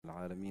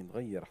العالمين.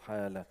 غير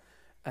حال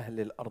أهل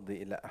الأرض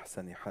إلى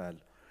أحسن حال.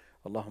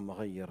 اللهم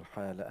غير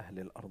حال أهل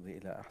الأرض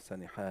إلى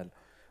أحسن حال.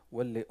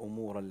 ول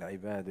أمور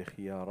العباد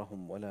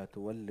خيارهم ولا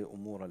تول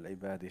أمور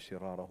العباد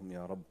شرارهم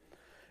يا رب.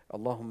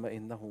 اللهم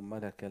إنه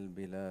ملك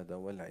البلاد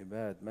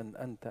والعباد، من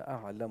أنت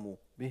أعلم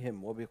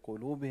بهم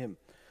وبقلوبهم.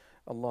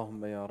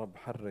 اللهم يا رب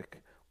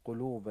حرك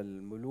قلوب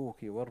الملوك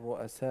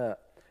والرؤساء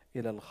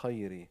إلى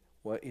الخير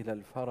وإلى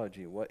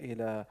الفرج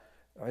وإلى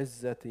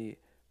عزة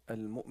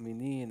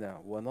المؤمنين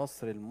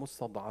ونصر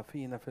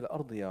المستضعفين في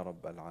الأرض يا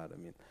رب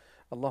العالمين.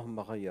 اللهم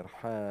غير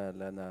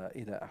حالنا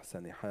إلى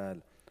أحسن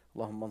حال.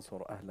 اللهم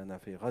انصر أهلنا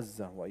في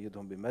غزة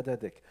وأيدهم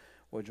بمددك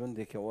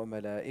وجندك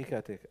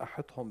وملائكتك.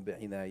 أحطهم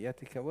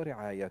بعنايتك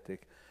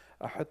ورعايتك،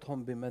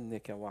 أحطهم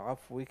بمنك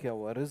وعفوك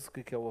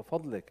ورزقك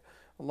وفضلك.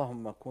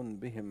 اللهم كن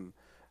بهم،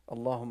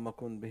 اللهم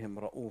كن بهم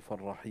رؤوفا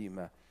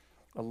رحيما.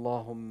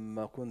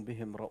 اللهم كن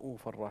بهم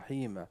رؤوفا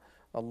رحيما.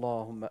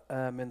 اللهم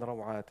آمن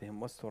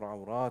روعاتهم واستر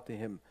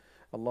عوراتهم.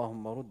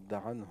 اللهم رد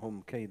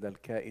عنهم كيد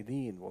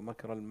الكائدين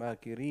ومكر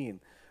الماكرين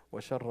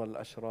وشر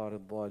الأشرار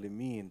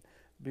الظالمين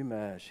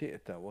بما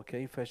شئت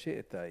وكيف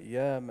شئت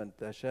يا من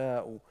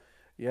تشاء،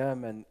 يا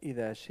من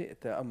إذا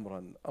شئت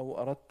أمرا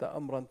أو أردت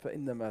أمرا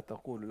فإنما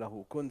تقول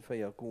له كن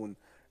فيكون.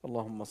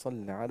 اللهم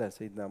صل على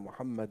سيدنا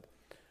محمد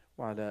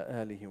وعلى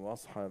آله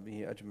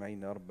وأصحابه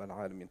أجمعين يا رب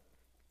العالمين.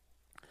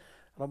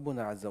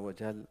 ربنا عز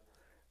وجل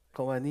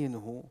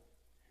قوانينه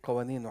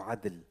قوانين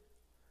عدل،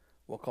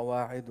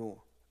 وقواعد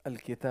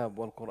الكتاب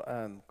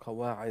والقرآن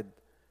قواعد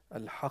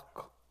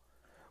الحق.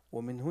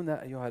 ومن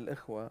هنا أيها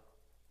الإخوة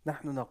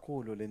نحن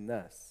نقول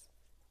للناس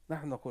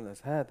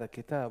هذا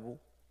كتاب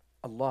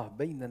الله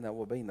بيننا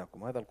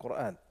وبينكم، هذا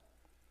القرآن،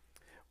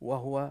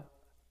 وهو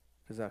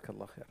جزاك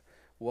الله خير،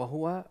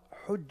 وهو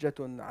حجة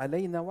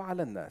علينا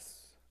وعلى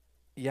الناس.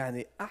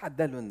 يعني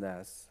أعدل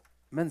الناس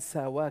من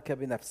ساواك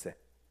بنفسه.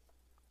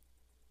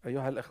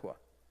 أيها الإخوة،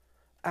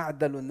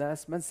 أعدل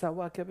الناس من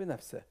ساواك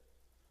بنفسه.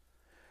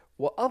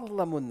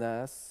 وأظلم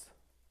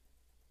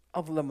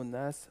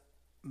الناس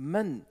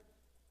من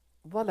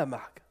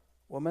ظلمك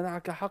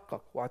ومنعك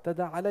حقك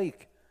واعتدى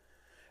عليك،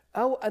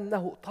 أو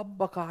أنه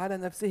طبق على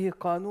نفسه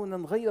قانونا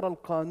غير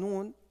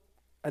القانون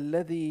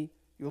الذي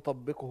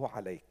يطبقه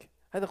عليك.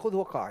 هذا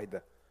خذه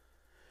قاعدة.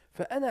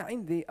 فأنا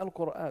عندي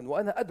القرآن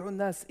وأنا أدعو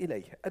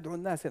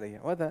الناس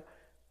إليه، وهذا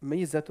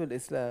ميزة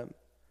الإسلام،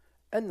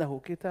 أنه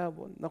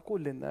كتاب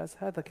نقول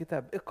للناس هذا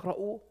كتاب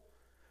اقرأوا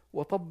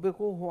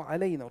وطبقوه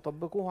علينا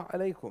وطبقوه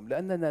عليكم،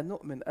 لأننا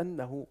نؤمن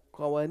أنه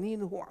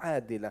قوانينه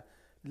عادلة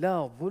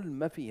لا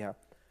ظلم فيها.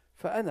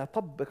 فأنا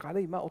طبق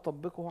علي ما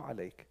أطبقه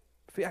عليك.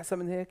 في أحسن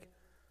من هيك؟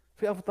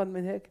 في أفضل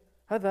من هيك؟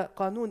 هذا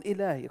قانون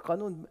إلهي،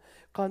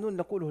 قانون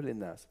نقوله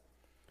للناس.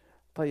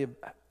 طيب،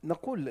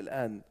 نقول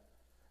الآن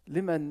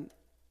لمن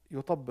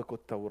يطبق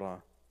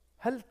التوراة: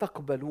 هل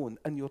تقبلون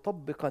أن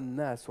يطبق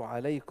الناس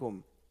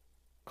عليكم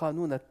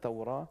قانون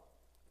التوراة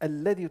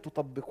الذي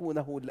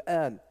تطبقونه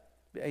الآن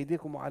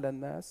بأيديكم على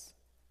الناس؟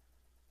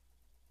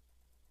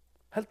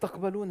 هل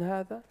تقبلون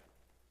هذا؟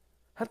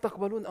 هل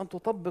تقبلون أن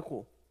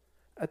تطبقوا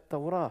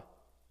التوراة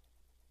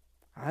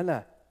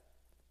على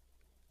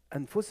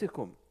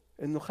أنفسكم،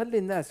 أنه خلي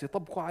الناس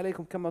يطبقوا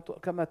عليكم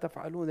كما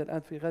تفعلون الآن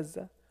في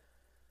غزة؟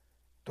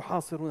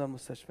 تحاصرون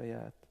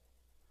المستشفيات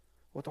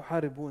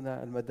وتحاربون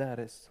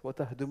المدارس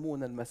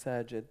وتهدمون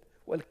المساجد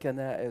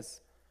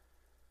والكنائس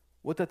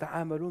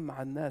وتتعاملون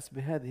مع الناس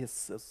بهذه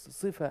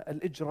الصفة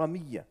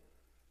الإجرامية.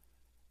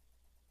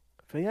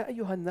 فيا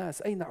أيها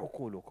الناس، أين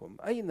عقولكم؟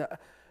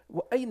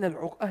 أين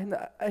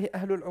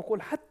أهل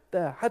العقول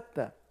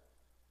حتى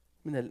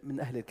من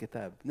أهل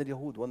الكتاب، من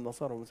اليهود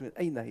والنصارى والمسلمين؟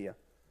 أين هي؟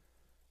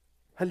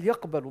 هل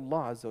يقبل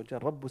الله عز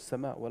وجل رب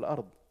السماء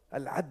والأرض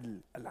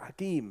العدل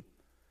الحكيم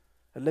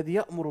الذي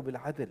يأمر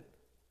بالعدل،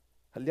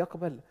 هل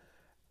يقبل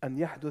أن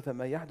يحدث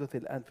ما يحدث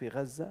الآن في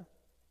غزة؟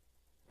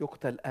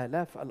 يقتل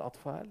آلاف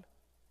الأطفال.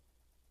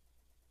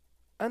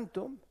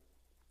 أنتم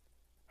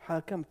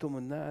حاكمتم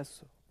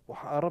الناس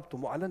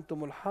وحاربتم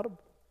وأعلنتم الحرب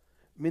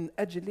من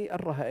أجل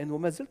الرهائن،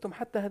 وما زلتم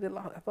حتى هذه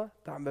اللحظة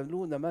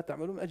تعملون ما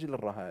تعملون من أجل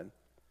الرهائن.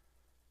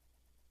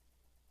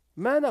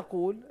 ما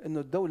نقول أن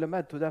الدولة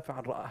ما تدافع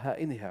عن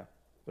رهائنها،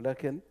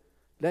 ولكن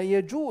لا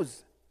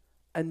يجوز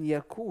أن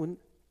يكون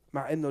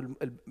مع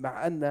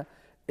أن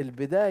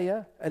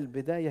البداية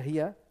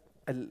هي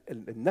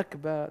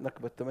النكبة،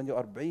 نكبة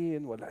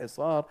 48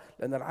 والحصار،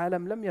 لأن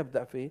العالم لم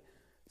يبدأ في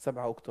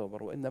 7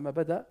 أكتوبر، وإنما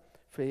بدأ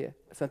في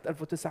سنة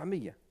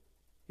 1900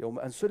 يوم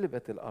أن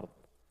سلبت الأرض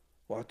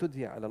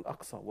واعتدي على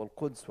الأقصى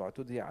والقدس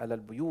واعتدي على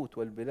البيوت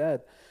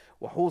والبلاد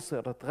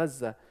وحوصرت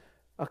غزة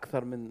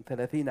أكثر من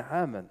 30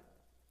 عاما.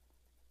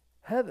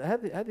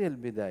 هذه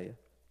البداية.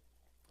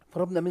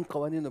 فربنا من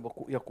قوانينه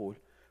يقول: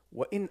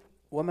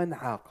 ومن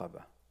عاقب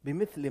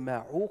بمثل ما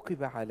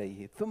عوقب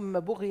عليه ثم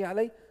بغي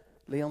عليه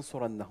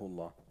لينصرنه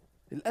الله.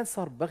 الآن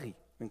صار بغي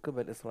من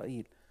قبل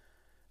إسرائيل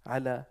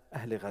على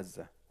أهل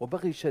غزة،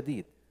 وبغي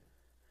شديد،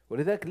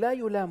 ولذلك لا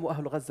يلام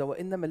أهل غزة،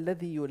 وإنما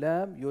الذي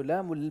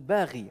يلام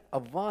الباغي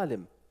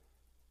الظالم،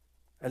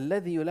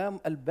 الذي يلام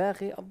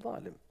الباغي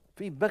الظالم.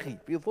 في بغي،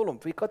 في ظلم،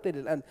 في قتل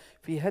الآن،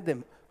 في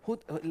هدم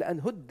الآن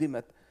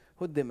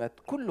هدمت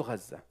كل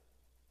غزة.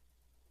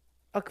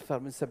 أكثر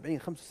من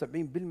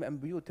 75% من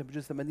بيوتها،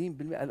 بجوز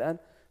 80% الآن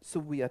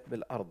سويت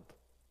بالأرض.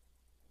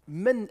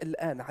 من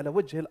الآن على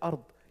وجه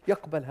الأرض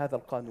يقبل هذا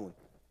القانون؟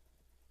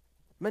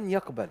 من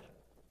يقبل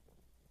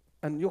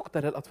أن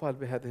يقتل الأطفال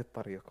بهذه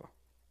الطريقة؟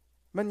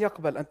 من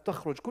يقبل أن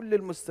تخرج كل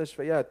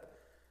المستشفيات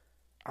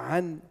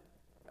عن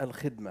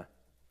الخدمة؟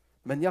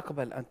 من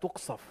يقبل أن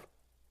تقصف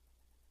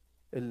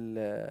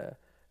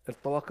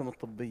الطواقم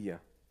الطبية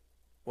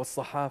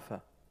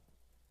والصحافة؟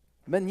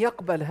 من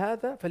يقبل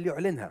هذا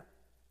فليعلنها،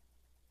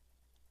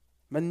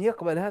 من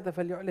يقبل هذا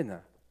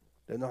فليعلنها،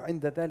 لأنه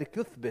عند ذلك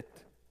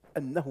يثبت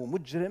أنه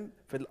مجرم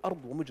في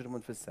الأرض ومجرم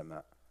في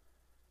السماء،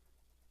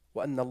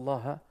 وأن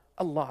الله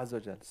عز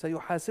وجل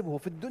سيحاسبه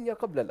في الدنيا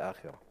قبل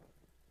الآخرة،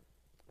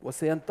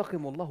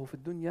 وسينتقم الله في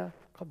الدنيا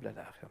قبل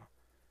الآخرة.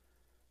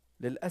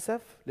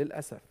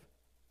 للأسف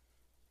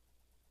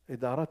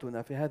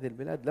إدارتنا في هذه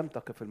البلاد لم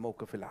تقف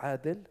الموقف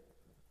العادل،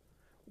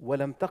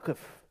 ولم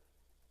تقف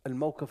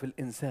الموقف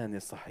الإنساني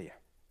الصحيح.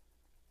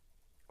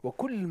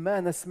 وكل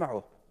ما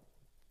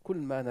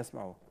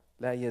نسمعه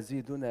لا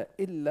يزيدنا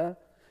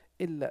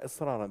إلا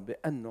إصرارا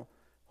بأنه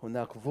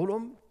هناك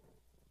ظلم،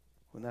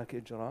 هناك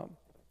إجرام.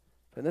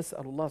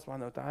 فنسأل الله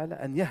سبحانه وتعالى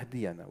أن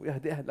يهدينا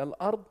ويهدي أهل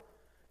الأرض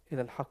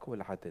إلى الحق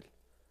والعدل.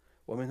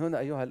 ومن هنا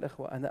أيها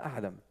الإخوة، أنا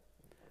أعلم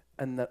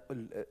أن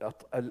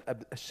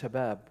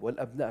الشباب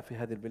والأبناء في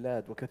هذه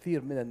البلاد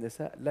وكثير من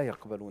النساء لا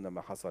يقبلون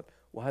ما حصل،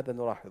 وهذا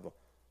نلاحظه،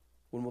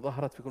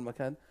 والمظاهرات في كل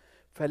مكان.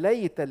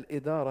 فليت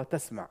الإدارة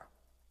تسمع،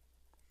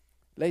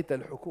 ليت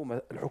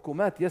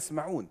الحكومات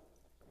يسمعون،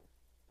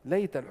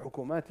 ليت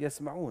الحكومات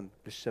يسمعون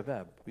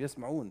للشباب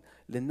ويسمعون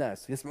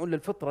للناس، يسمعون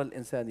للفطرة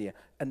الإنسانية،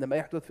 أن ما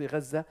يحدث في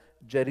غزة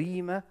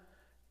جريمة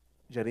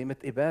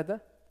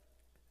إبادة،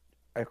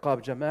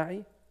 عقاب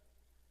جماعي،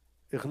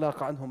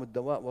 إغلاق عنهم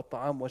الدواء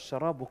والطعام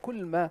والشراب،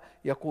 وكل ما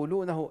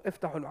يقولونه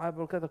افتحوا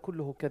المعابر وكذا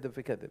كله كذب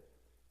في كذب.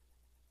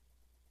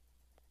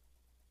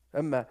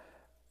 أما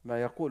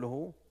ما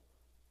يقوله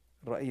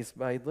الرئيس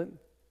بايدن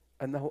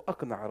أنه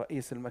أقنع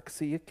رئيس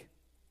المكسيك،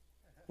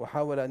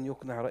 وحاول أن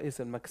يقنع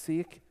رئيس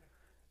المكسيك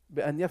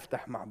بأن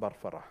يفتح معبر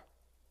فرح.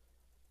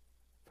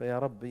 فيا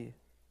ربي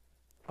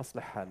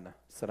أصلح حالنا.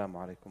 السلام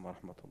عليكم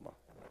ورحمة الله.